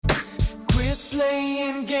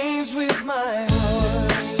playing games with my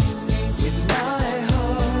heart, with my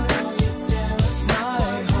heart,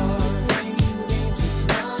 my heart.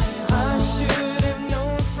 I should have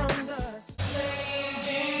known from the start. Playing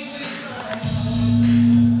games with my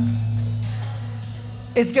heart.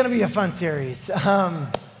 It's going to be a fun series.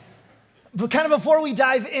 But kind of before we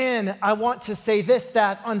dive in, I want to say this,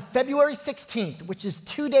 that on February 16th, which is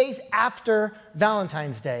 2 days after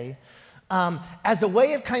Valentine's Day, as a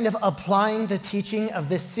way of kind of applying the teaching of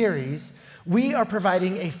this series, we are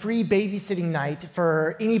providing a free babysitting night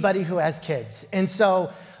for anybody who has kids. And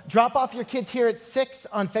so drop off your kids here at 6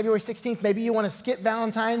 on February 16th. Maybe you want to skip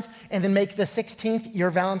Valentine's and then make the 16th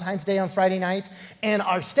your Valentine's Day on Friday night. And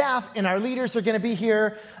our staff and our leaders are going to be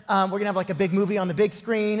here. We're going to have like a big movie on the big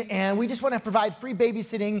screen. And we just want to provide free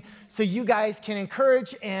babysitting so you guys can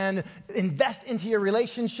encourage and invest into your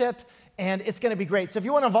relationship. And it's going to be great. So if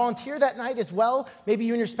you want to volunteer that night as well, maybe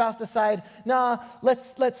you and your spouse decide, nah,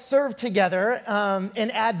 let's serve together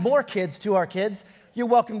and add more kids to our kids. You're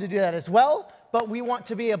welcome to do that as well. But we want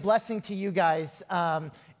to be a blessing to you guys,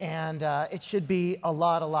 and it should be a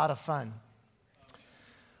lot of fun.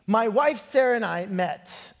 My wife, Sarah, and I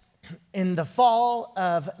met in the fall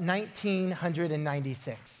of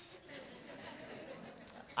 1996.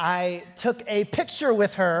 I took a picture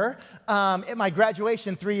with her at my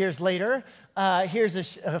graduation 3 years later.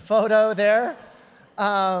 Here's a photo there.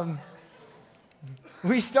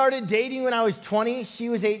 We started dating when I was 20. She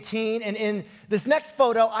was 18. And in this next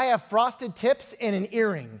photo, I have frosted tips and an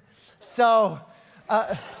earring. So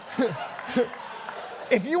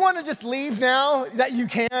if you want to just leave now, that you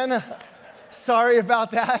can. Sorry about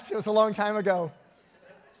that. It was a long time ago.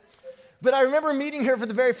 But I remember meeting her for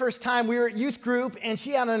the very first time. We were at youth group, and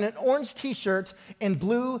she had on an orange t-shirt and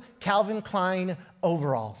blue Calvin Klein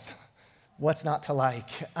overalls. What's not to like?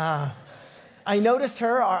 I noticed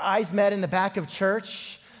her, our eyes met in the back of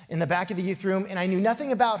church, in the back of the youth room, and I knew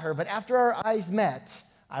nothing about her, but after our eyes met,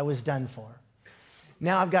 I was done for.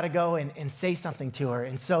 Now I've got to go and say something to her,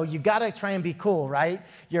 and so you got to try and be cool, right?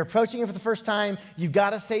 You're approaching her for the first time, you've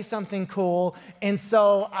got to say something cool, and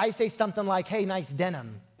so I say something like, hey, nice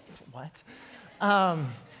denim. What? And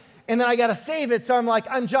then I got to save it, so I'm like,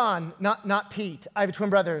 I'm John, not Pete. I have a twin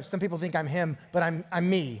brother. Some people think I'm him, but I'm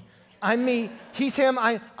me. I'm me. He's him.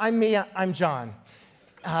 I'm me. I'm John.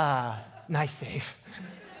 Nice save.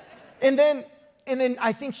 And then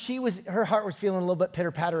I think her heart was feeling a little bit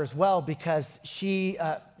pitter-patter as well because she,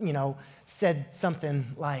 said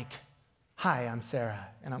something like, hi, I'm Sarah.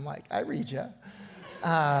 And I'm like, I read you.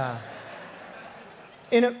 And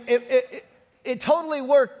it totally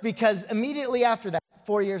worked because immediately after that,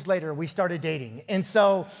 4 years later, we started dating. And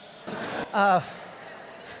so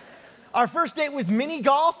our first date was mini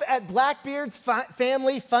golf at Blackbeard's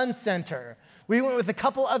Family Fun Center. We went with a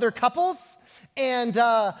couple other couples, and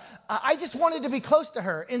I just wanted to be close to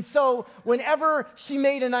her. And so whenever she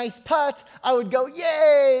made a nice putt, I would go,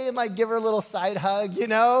 yay, and like give her a little side hug,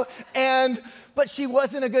 but she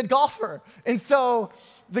wasn't a good golfer. And so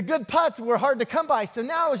the good putts were hard to come by. So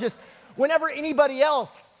now it was just, whenever anybody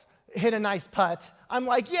else hit a nice putt, I'm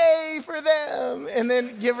like, yay for them, and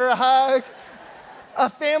then give her a hug. A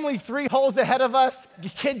family 3 holes ahead of us, the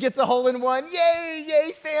kid gets a hole in one,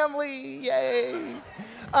 yay, family, yay.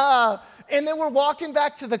 And then we're walking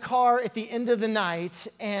back to the car at the end of the night,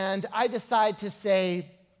 and I decide to say,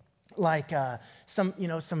 like,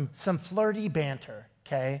 some flirty banter,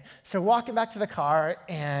 okay? So walking back to the car,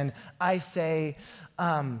 and I say,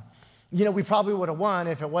 we probably would have won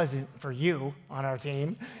if it wasn't for you on our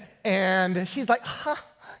team. And she's like, huh,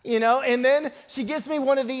 and then she gives me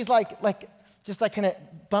one of these, just kind of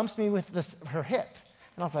bumps me with her hip.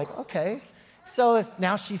 And I was like, okay. So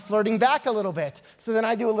now she's flirting back a little bit. So then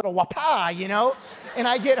I do a little wapa, and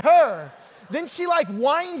I get her. Then she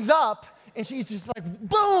winds up, and she's just like,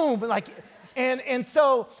 boom, and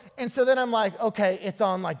so then I'm like, okay, it's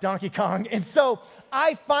on like Donkey Kong. And so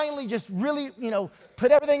I finally just really,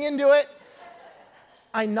 put everything into it.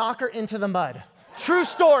 I knock her into the mud. True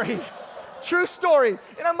story.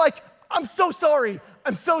 And I'm like, I'm so sorry.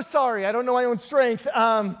 I don't know my own strength.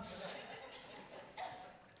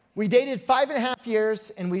 We dated 5.5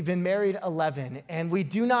 years, and we've been married 11, and we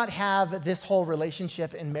do not have this whole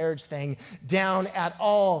relationship and marriage thing down at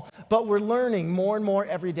all, but we're learning more and more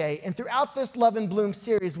every day. And throughout this Love and Bloom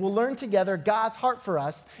series, we'll learn together God's heart for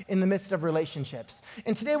us in the midst of relationships.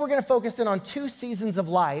 And today we're going to focus in on 2 seasons of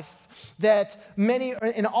life that many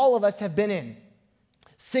and all of us have been in: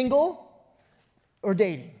 single or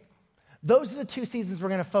dating. Those are the 2 seasons we're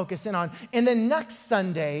going to focus in on. And then next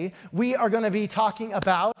Sunday, we are going to be talking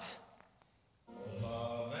about,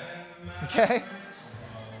 okay?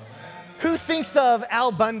 Who Who thinks of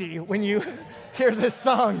Al Bundy when you hear this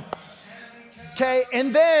song? Okay,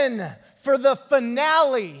 and then for the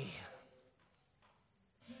finale.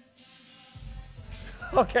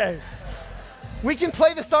 Okay, we can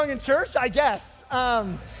play the song in church, I guess.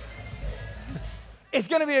 It's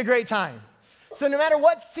gonna be a great time. So no matter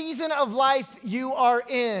what season of life you are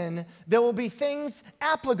in, there will be things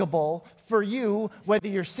applicable for you, whether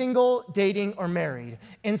you're single, dating, or married.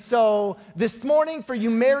 And so this morning, for you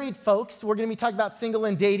married folks, we're going to be talking about single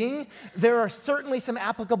and dating. There are certainly some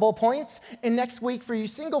applicable points. And next week, for you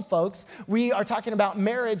single folks, we are talking about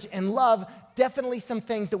marriage and love. Definitely some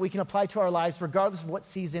things that we can apply to our lives, regardless of what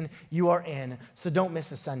season you are in. So don't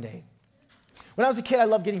miss a Sunday. When I was a kid, I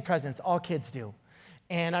loved getting presents. All kids do.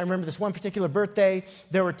 And I remember this one particular birthday,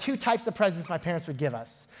 there were two types of presents my parents would give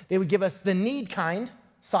us. They would give us the need kind,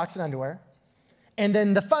 socks and underwear, and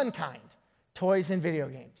then the fun kind, toys and video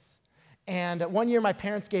games. And one year, my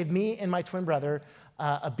parents gave me and my twin brother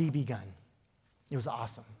a BB gun. It was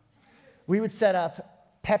awesome. We would set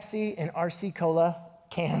up Pepsi and RC Cola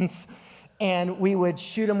cans, and we would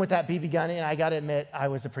shoot them with that BB gun, and I gotta admit, I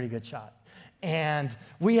was a pretty good shot. And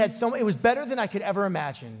we had it was better than I could ever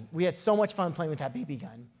imagine. We had so much fun playing with that BB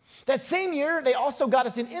gun. That same year, they also got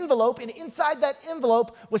us an envelope, and inside that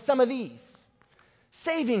envelope was some of these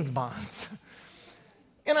savings bonds.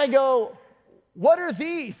 And I go, what are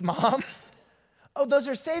these, Mom? Oh, those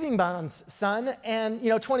are saving bonds, son. And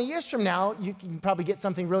 20 years from now, you can probably get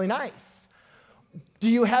something really nice. Do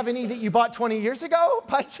you have any that you bought 20 years ago,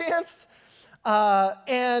 by chance?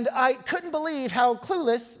 And I couldn't believe how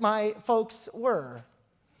clueless my folks were.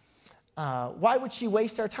 Why would she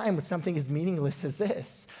waste our time with something as meaningless as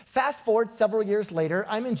this? Fast forward several years later,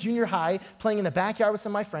 I'm in junior high playing in the backyard with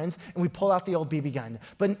some of my friends, and we pull out the old BB gun.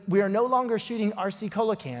 But we are no longer shooting RC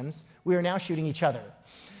Cola cans. We are now shooting each other.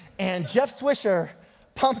 And Jeff Swisher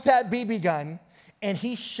pumped that BB gun, and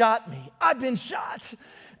he shot me. I've been shot.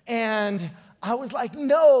 And I was like,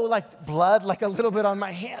 no, like blood, like a little bit on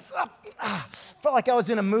my hands. Felt like I was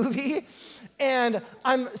in a movie. And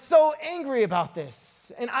I'm so angry about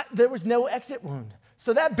this. And there was no exit wound.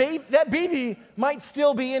 So that BB might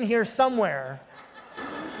still be in here somewhere.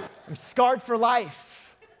 I'm scarred for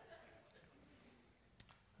life.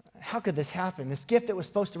 How could this happen? This gift that was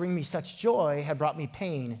supposed to bring me such joy had brought me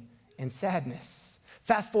pain and sadness.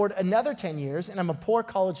 Fast forward another 10 years, and I'm a poor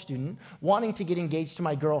college student wanting to get engaged to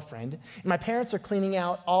my girlfriend. And my parents are cleaning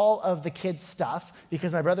out all of the kids' stuff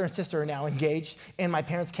because my brother and sister are now engaged, and my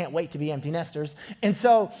parents can't wait to be empty nesters. And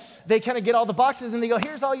so they kind of get all the boxes, and they go,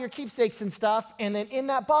 here's all your keepsakes and stuff. And then in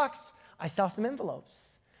that box, I saw some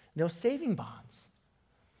envelopes, those saving bonds.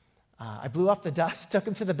 I blew off the dust, took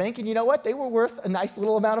them to the bank, and you know what? They were worth a nice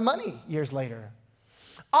little amount of money years later.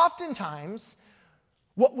 Oftentimes,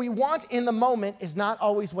 what we want in the moment is not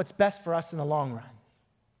always what's best for us in the long run.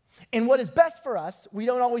 And what is best for us, we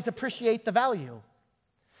don't always appreciate the value.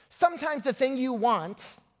 Sometimes the thing you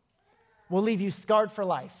want will leave you scarred for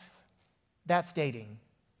life. That's dating.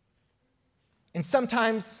 And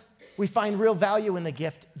sometimes we find real value in the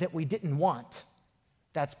gift that we didn't want.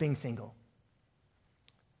 That's being single.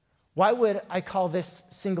 Why would I call this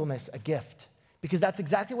singleness a gift? Because that's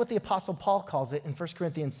exactly what the Apostle Paul calls it in 1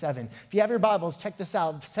 Corinthians 7. If you have your Bibles, check this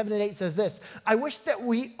out. 7 and 8 says this, I wish that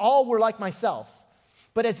we all were like myself,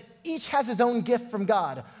 but as each has his own gift from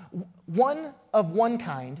God, one of one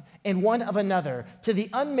kind and one of another. To the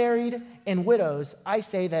unmarried and widows, I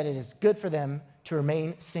say that it is good for them to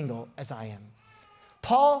remain single as I am.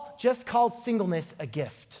 Paul just called singleness a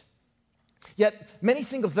gift. Yet many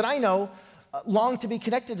singles that I know long to be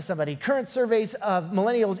connected to somebody. Current surveys of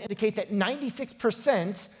millennials indicate that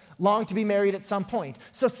 96% long to be married at some point.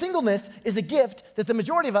 So singleness is a gift that the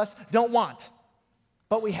majority of us don't want,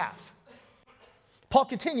 but we have. Paul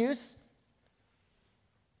continues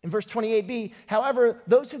in verse 28b, however,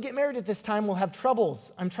 those who get married at this time will have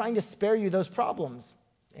troubles. I'm trying to spare you those problems.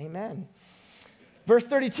 Amen. Verse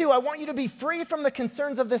 32, I want you to be free from the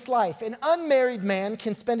concerns of this life. An unmarried man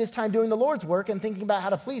can spend his time doing the Lord's work and thinking about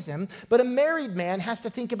how to please him, but a married man has to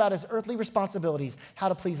think about his earthly responsibilities, how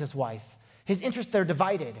to please his wife. His interests, they're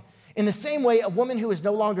divided. In the same way, a woman who is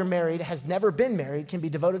no longer married, has never been married, can be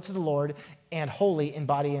devoted to the Lord and holy in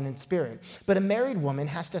body and in spirit. But a married woman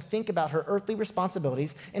has to think about her earthly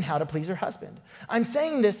responsibilities and how to please her husband. I'm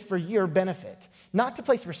saying this for your benefit, not to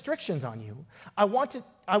place restrictions on you. I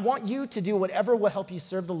want you to do whatever will help you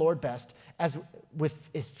serve the Lord best, with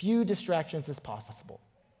as few distractions as possible.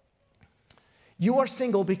 You are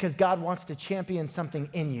single because God wants to champion something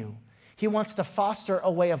in you. He wants to foster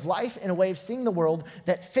a way of life and a way of seeing the world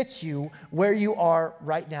that fits you where you are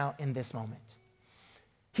right now in this moment.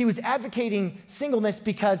 He was advocating singleness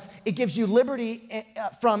because it gives you liberty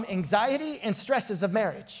from anxiety and stresses of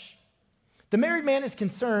marriage. The married man is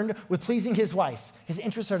concerned with pleasing his wife. His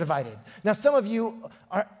interests are divided. Now, some of you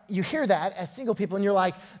hear that as single people, and you're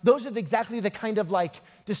like, those are exactly the kind of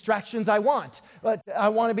distractions I want. But I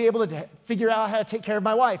want to be able to figure out how to take care of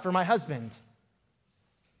my wife or my husband.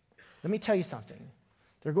 Let me tell you something.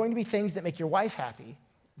 There are going to be things that make your wife happy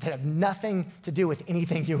that have nothing to do with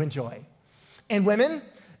anything you enjoy. And women,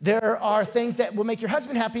 there are things that will make your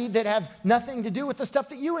husband happy that have nothing to do with the stuff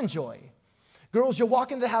that you enjoy. Girls, you'll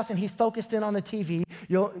walk into the house and he's focused in on the TV.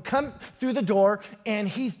 You'll come through the door and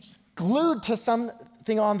he's glued to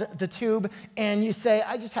something on the tube, and you say,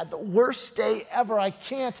 I just had the worst day ever. I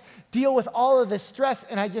can't deal with all of this stress,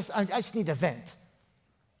 and I just need to vent.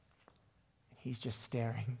 He's just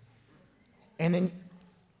staring. And then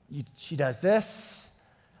she does this.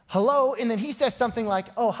 Hello, and then he says something like,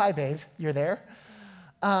 oh, hi, babe, you're there.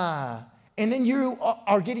 And then you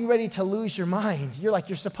are getting ready to lose your mind. You're like,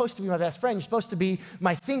 you're supposed to be my best friend. You're supposed to be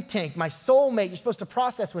my think tank, my soulmate. You're supposed to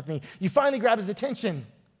process with me. You finally grab his attention.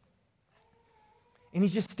 And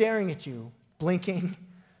he's just staring at you, blinking,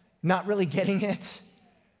 not really getting it,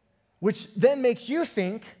 which then makes you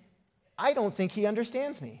think, I don't think he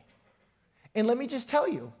understands me. And let me just tell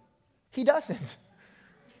you, he doesn't.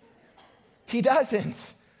 He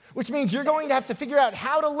doesn't. Which means you're going to have to figure out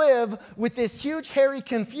how to live with this huge, hairy,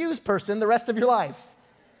 confused person the rest of your life.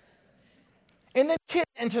 And then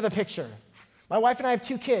kids enter the picture. My wife and I have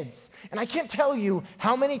 2 kids, and I can't tell you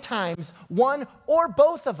how many times one or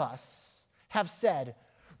both of us have said,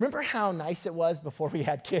 remember how nice it was before we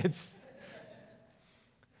had kids?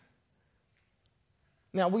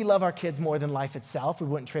 Now, we love our kids more than life itself. We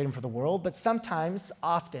wouldn't trade them for the world, but sometimes,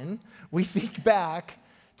 often, we think back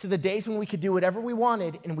to the days when we could do whatever we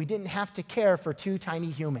wanted and we didn't have to care for 2 tiny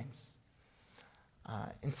humans.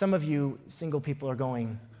 And some of you single people are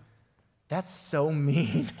going, that's so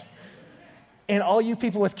mean. And all you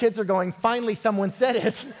people with kids are going, finally someone said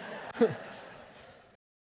it.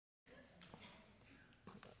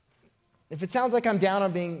 If it sounds like I'm down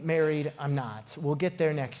on being married, I'm not. We'll get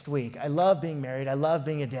there next week. I love being married. I love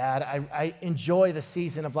being a dad. I enjoy the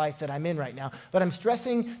season of life that I'm in right now. But I'm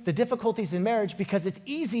stressing the difficulties in marriage because it's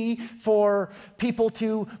easy for people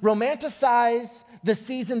to romanticize the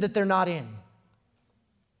season that they're not in.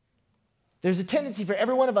 There's a tendency for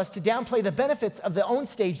every one of us to downplay the benefits of the own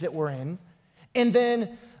stage that we're in and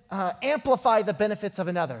then amplify the benefits of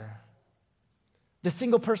another. The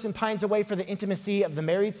single person pines away for the intimacy of the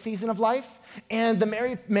married season of life, and the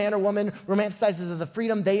married man or woman romanticizes the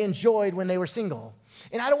freedom they enjoyed when they were single.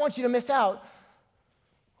 And I don't want you to miss out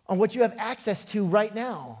on what you have access to right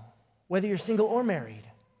now, whether you're single or married.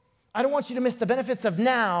 I don't want you to miss the benefits of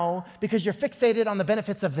now because you're fixated on the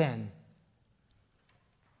benefits of then.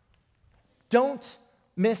 Don't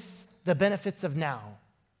miss the benefits of now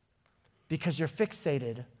because you're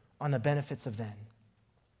fixated on the benefits of then.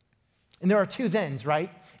 And there are 2 thens,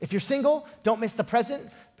 right? If you're single, don't miss the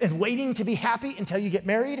present and waiting to be happy until you get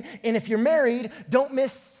married. And if you're married, don't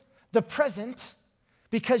miss the present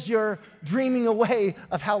because you're dreaming away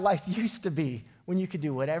of how life used to be when you could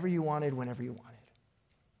do whatever you wanted, whenever you wanted.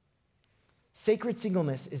 Sacred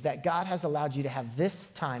singleness is that God has allowed you to have this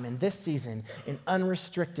time and this season in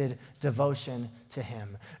unrestricted devotion to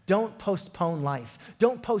Him. Don't postpone life.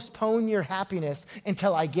 Don't postpone your happiness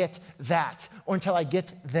until I get that or until I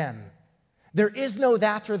get them. There is no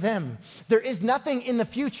that or them. There is nothing in the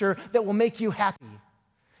future that will make you happy.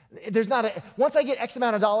 There's not once I get X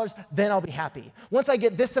amount of dollars, then I'll be happy. Once I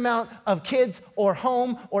get this amount of kids or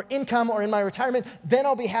home or income or in my retirement, then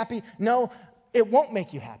I'll be happy. No, it won't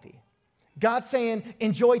make you happy. God's saying,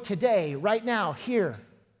 enjoy today, right now, here.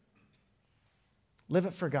 Live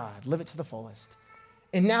it for God. Live it to the fullest.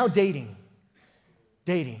 And now dating.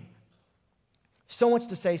 Dating. So much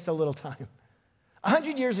to say, so little time.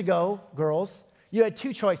 100 years ago, girls, you had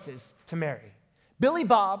 2 choices to marry. Billy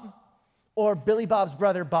Bob or Billy Bob's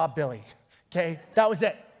brother, Bob Billy. Okay, that was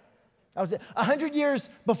it. That was it. 100 years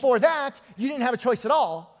before that, you didn't have a choice at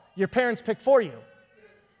all. Your parents picked for you.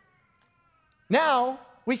 Now,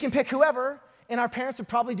 we can pick whoever, and our parents would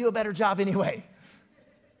probably do a better job anyway.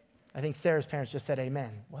 I think Sarah's parents just said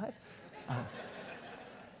amen. What?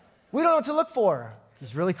 We don't know what to look for.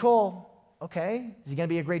 He's really cool. Okay, is he going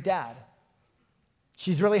to be a great dad?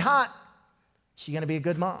 She's really hot. Is she going to be a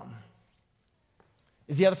good mom?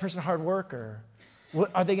 Is the other person a hard worker?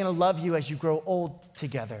 Are they going to love you as you grow old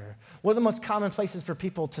together? One of the most common places for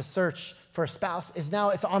people to search for a spouse is now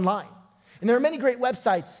it's online. And there are many great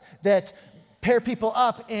websites that pair people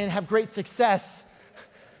up and have great success.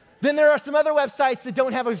 Then there are some other websites that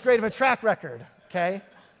don't have as great of a track record, okay?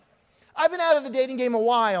 I've been out of the dating game a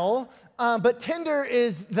while, but Tinder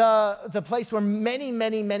is the place where many,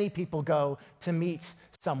 many, many people go to meet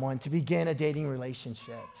someone, to begin a dating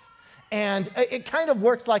relationship. And it kind of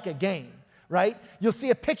works like a game, right? You'll see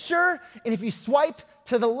a picture, and if you swipe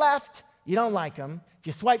to the left, you don't like them. If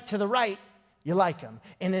you swipe to the right, you like them.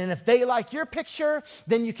 And then if they like your picture,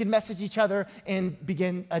 then you can message each other and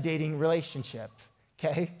begin a dating relationship,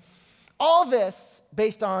 okay? All this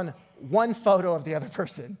based on one photo of the other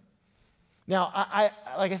person. Now, I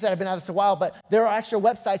like I said, I've been at this a while, but there are actual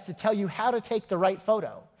websites that tell you how to take the right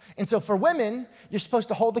photo. And so for women, you're supposed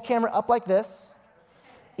to hold the camera up like this,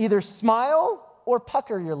 either smile or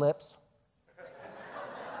pucker your lips,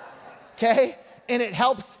 okay? And it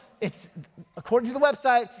helps, according to the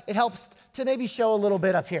website, it helps to maybe show a little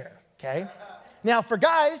bit up here, okay? Now for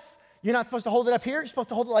guys, you're not supposed to hold it up here, you're supposed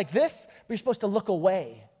to hold it like this, but you're supposed to look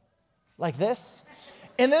away, like this.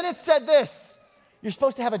 And then it said this, you're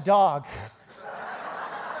supposed to have a dog.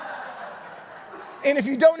 And if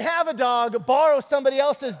you don't have a dog, borrow somebody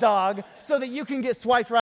else's dog so that you can get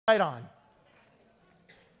swiped right on.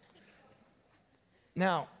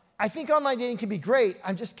 Now, I think online dating can be great.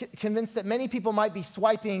 I'm just convinced that many people might be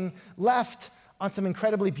swiping left on some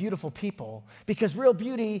incredibly beautiful people because real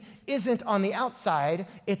beauty isn't on the outside,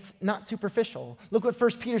 it's not superficial. Look what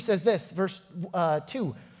 1 Peter says this, verse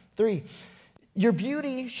 2, 3. Your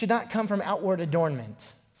beauty should not come from outward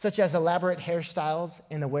adornment, such as elaborate hairstyles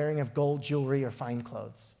and the wearing of gold jewelry or fine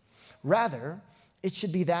clothes. Rather, it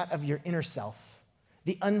should be that of your inner self,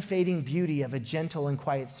 the unfading beauty of a gentle and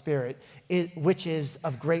quiet spirit, which is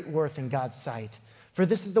of great worth in God's sight. For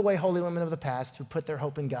this is the way holy women of the past who put their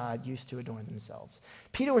hope in God used to adorn themselves.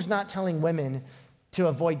 Peter was not telling women to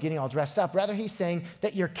avoid getting all dressed up. Rather, he's saying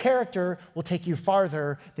that your character will take you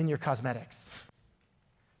farther than your cosmetics.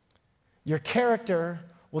 Your character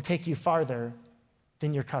will take you farther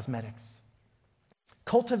than your cosmetics.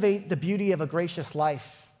 Cultivate the beauty of a gracious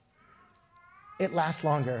life. It lasts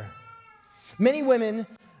longer. Many women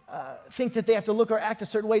think that they have to look or act a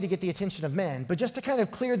certain way to get the attention of men, but just to kind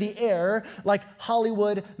of clear the air, like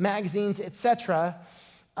Hollywood, magazines, etc.,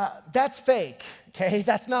 that's fake, okay?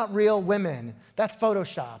 That's not real women. That's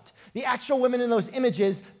photoshopped. The actual women in those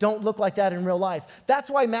images don't look like that in real life. That's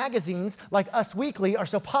why magazines like Us Weekly are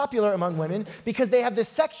so popular among women, because they have this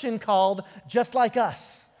section called Just Like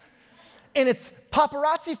Us. And it's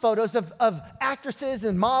paparazzi photos of actresses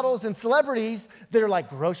and models and celebrities that are like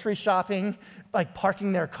grocery shopping, like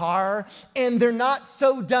parking their car, and they're not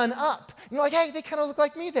so done up. And you're like, hey, they kind of look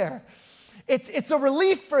like me there. It's a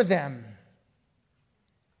relief for them.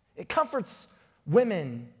 It comforts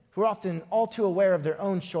women who are often all too aware of their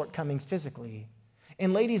own shortcomings physically.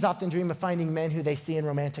 And ladies often dream of finding men who they see in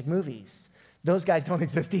romantic movies. Those guys don't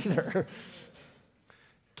exist either.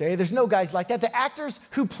 Okay, there's no guys like that. The actors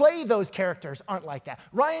who play those characters aren't like that.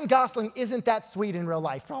 Ryan Gosling isn't that sweet in real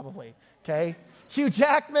life, probably. Okay? Hugh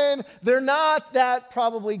Jackman, they're not that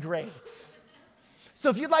probably great. So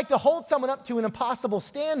if you'd like to hold someone up to an impossible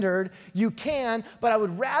standard, you can, but I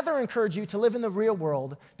would rather encourage you to live in the real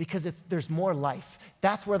world because there's more life.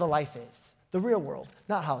 That's where the life is, the real world,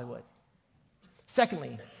 not Hollywood.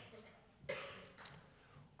 Secondly,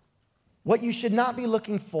 what you should not be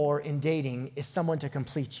looking for in dating is someone to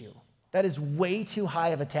complete you. That is way too high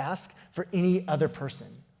of a task for any other person.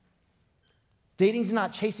 Dating's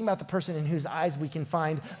not chasing about the person in whose eyes we can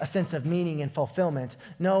find a sense of meaning and fulfillment.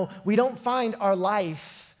 No, we don't find our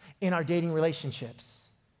life in our dating relationships.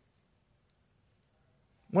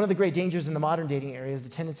 One of the great dangers in the modern dating area is the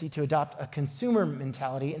tendency to adopt a consumer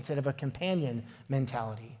mentality instead of a companion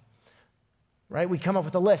mentality. Right? We come up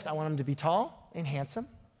with a list. I want him to be tall and handsome,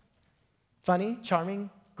 funny, charming,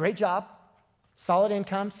 great job, solid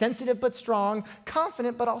income, sensitive but strong,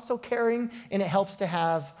 confident but also caring, and it helps to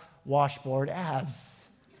have washboard abs.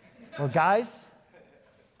 Or guys,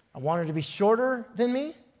 I want her to be shorter than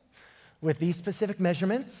me with these specific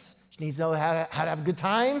measurements. She needs to know how to have a good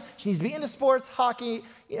time. She needs to be into sports, hockey,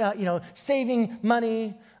 saving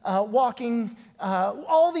money, walking,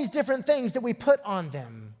 all these different things that we put on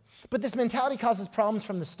them. But this mentality causes problems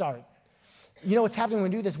from the start. You know what's happening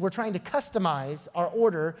when we do this? We're trying to customize our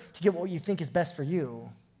order to get what you think is best for you.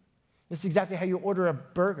 This is exactly how you order a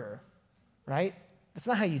burger, right? That's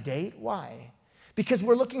not how you date. Why? Because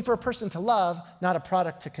we're looking for a person to love, not a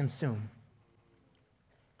product to consume.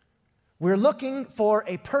 We're looking for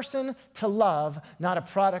a person to love, not a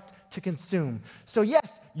product to consume. So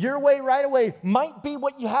yes, your way right away might be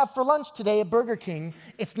what you have for lunch today at Burger King.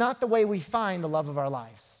 It's not the way we find the love of our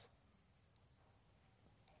lives.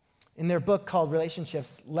 In their book called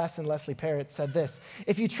Relationships, Les and Leslie Parrott said this: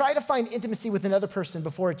 if you try to find intimacy with another person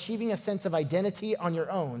before achieving a sense of identity on your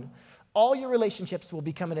own, All your relationships will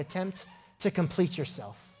become an attempt to complete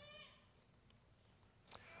yourself.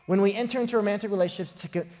 When we enter into romantic relationships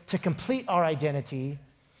to complete our identity,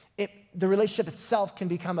 the relationship itself can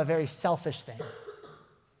become a very selfish thing.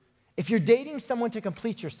 If you're dating someone to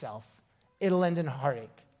complete yourself, it'll end in heartache.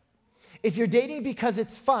 If you're dating because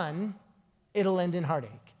it's fun, it'll end in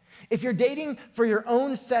heartache. If you're dating for your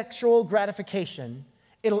own sexual gratification,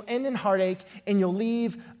 it'll end in heartache and you'll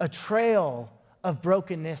leave a trail of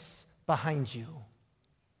brokenness behind you.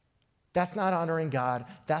 That's not honoring God.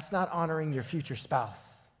 That's not honoring your future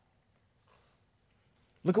spouse.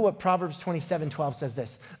 Look at what Proverbs 27:12 says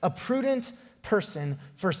this. A prudent person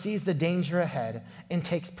foresees the danger ahead and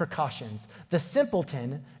takes precautions. The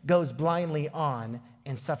simpleton goes blindly on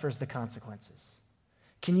and suffers the consequences.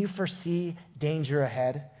 Can you foresee danger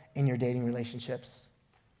ahead in your dating relationships?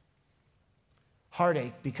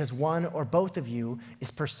 Heartache because one or both of you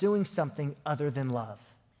is pursuing something other than love.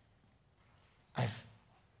 I've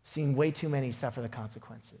seen way too many suffer the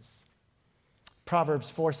consequences. Proverbs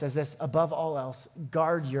 4 says this, above all else,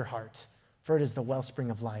 guard your heart, for it is the wellspring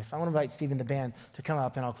of life. I want to invite Stephen the band to come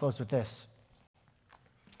up, and I'll close with this.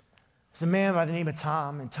 There's a man by the name of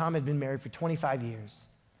Tom, and Tom had been married for 25 years.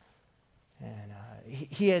 And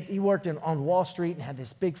he worked on Wall Street and had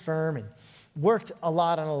this big firm and worked a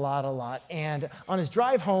lot. And on his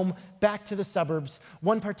drive home back to the suburbs,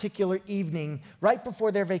 one particular evening, right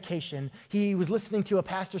before their vacation, he was listening to a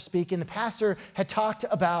pastor speak, and the pastor had talked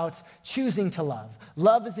about choosing to love.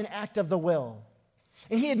 Love is an act of the will.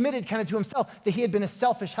 And he admitted kind of to himself that he had been a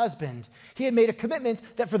selfish husband. He had made a commitment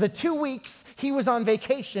that for the 2 weeks he was on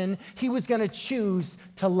vacation, he was going to choose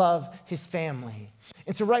to love his family.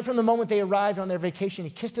 And so right from the moment they arrived on their vacation, he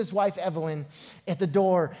kissed his wife, Evelyn, at the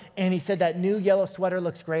door, and he said, that new yellow sweater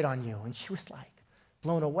looks great on you. And she was like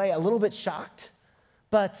blown away, a little bit shocked,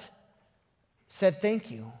 but said thank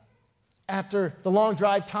you. After the long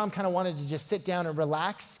drive, Tom kind of wanted to just sit down and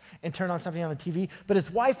relax and turn on something on the TV, but his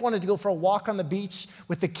wife wanted to go for a walk on the beach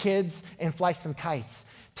with the kids and fly some kites.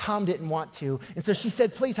 Tom didn't want to, and so she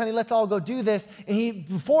said, please, honey, let's all go do this. And he,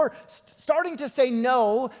 before starting to say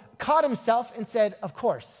no, caught himself and said, of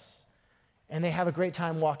course. And they have a great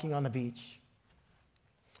time walking on the beach.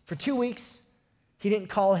 For 2 weeks, he didn't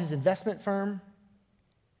call his investment firm.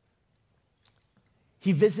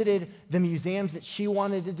 He visited the museums that she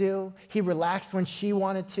wanted to do. He relaxed when she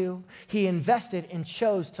wanted to. He invested and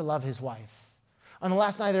chose to love his wife. On the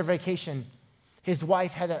last night of their vacation, his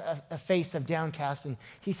wife had a face of downcast, and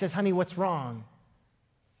he says, honey, what's wrong?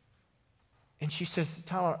 And she says,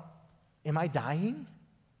 Tyler, am I dying?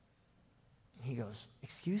 And he goes,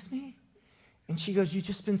 excuse me? And she goes, you've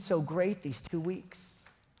just been so great these 2 weeks.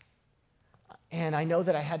 And I know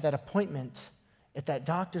that I had that appointment at that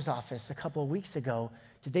doctor's office a couple of weeks ago.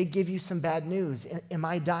 Did they give you some bad news? Am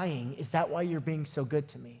I dying? Is that why you're being so good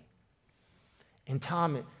to me? And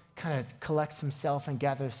Tom kind of collects himself and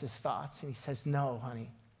gathers his thoughts, and he says, no,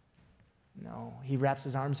 honey, no. He wraps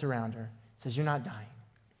his arms around her, says, you're not dying.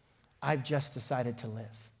 I've just decided to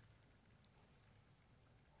live.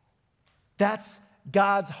 That's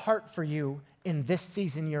God's heart for you in this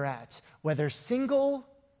season you're at, whether single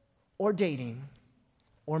or dating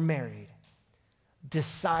or married.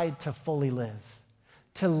 Decide to fully live,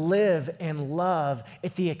 to live and love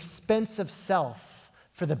at the expense of self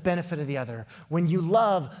for the benefit of the other. When you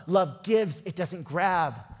love, love gives, it doesn't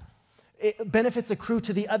grab. Benefits accrue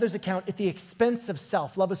to the other's account at the expense of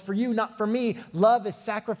self. Love is for you, not for me. Love is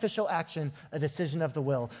sacrificial action, a decision of the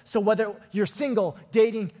will. So whether you're single,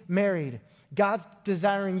 dating, married, God's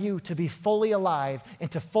desiring you to be fully alive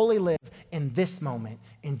and to fully live in this moment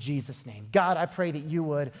in Jesus' name. God, I pray that you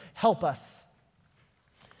would help us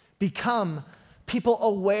become people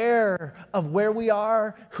aware of where we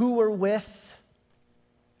are, who we're with,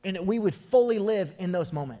 and that we would fully live in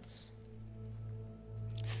those moments.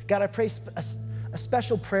 God, I pray a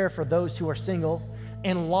special prayer for those who are single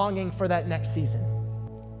and longing for that next season.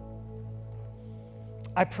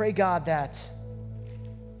 I pray, God, that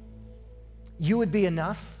you would be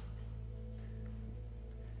enough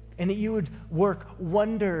and that you would work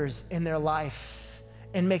wonders in their life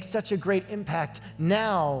and make such a great impact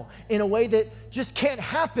now in a way that just can't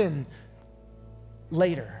happen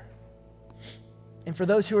later. And for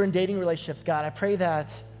those who are in dating relationships, God, I pray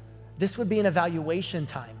that this would be an evaluation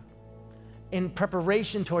time in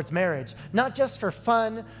preparation towards marriage, not just for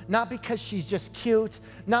fun, not because she's just cute,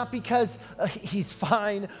 not because he's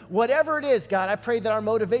fine, whatever it is, God, I pray that our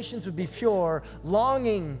motivations would be pure,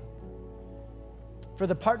 longing for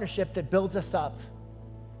the partnership that builds us up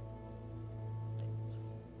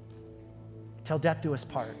till death do us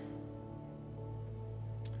part.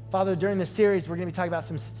 Father, during this series, we're going to be talking about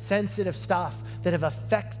some sensitive stuff that have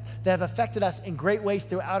affected us in great ways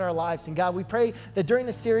throughout our lives. And God, we pray that during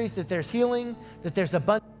this series that there's healing, that there's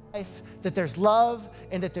abundant life, that there's love,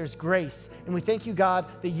 and that there's grace. And we thank you, God,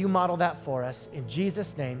 that you model that for us. In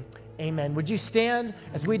Jesus' name, amen. Would you stand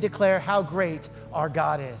as we declare how great our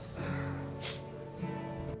God is?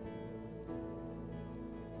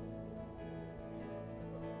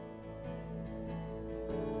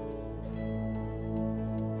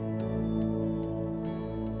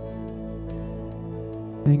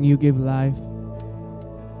 And you give life.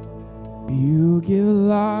 You give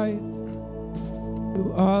life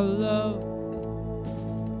to our love.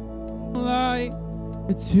 Light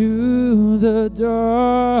to the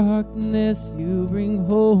darkness. You bring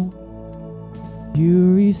hope.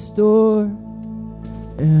 You restore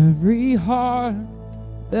every heart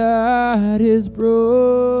that is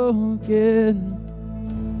broken.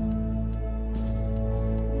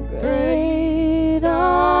 Great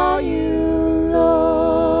are you, Lord.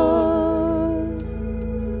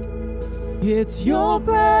 It's your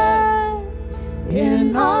breath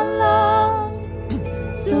in our lungs,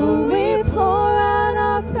 so we pour out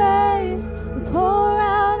our praise, pour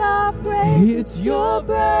out our praise. It's your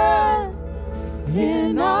breath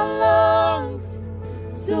in our lungs,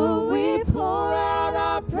 so we pour out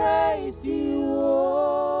our praise to you.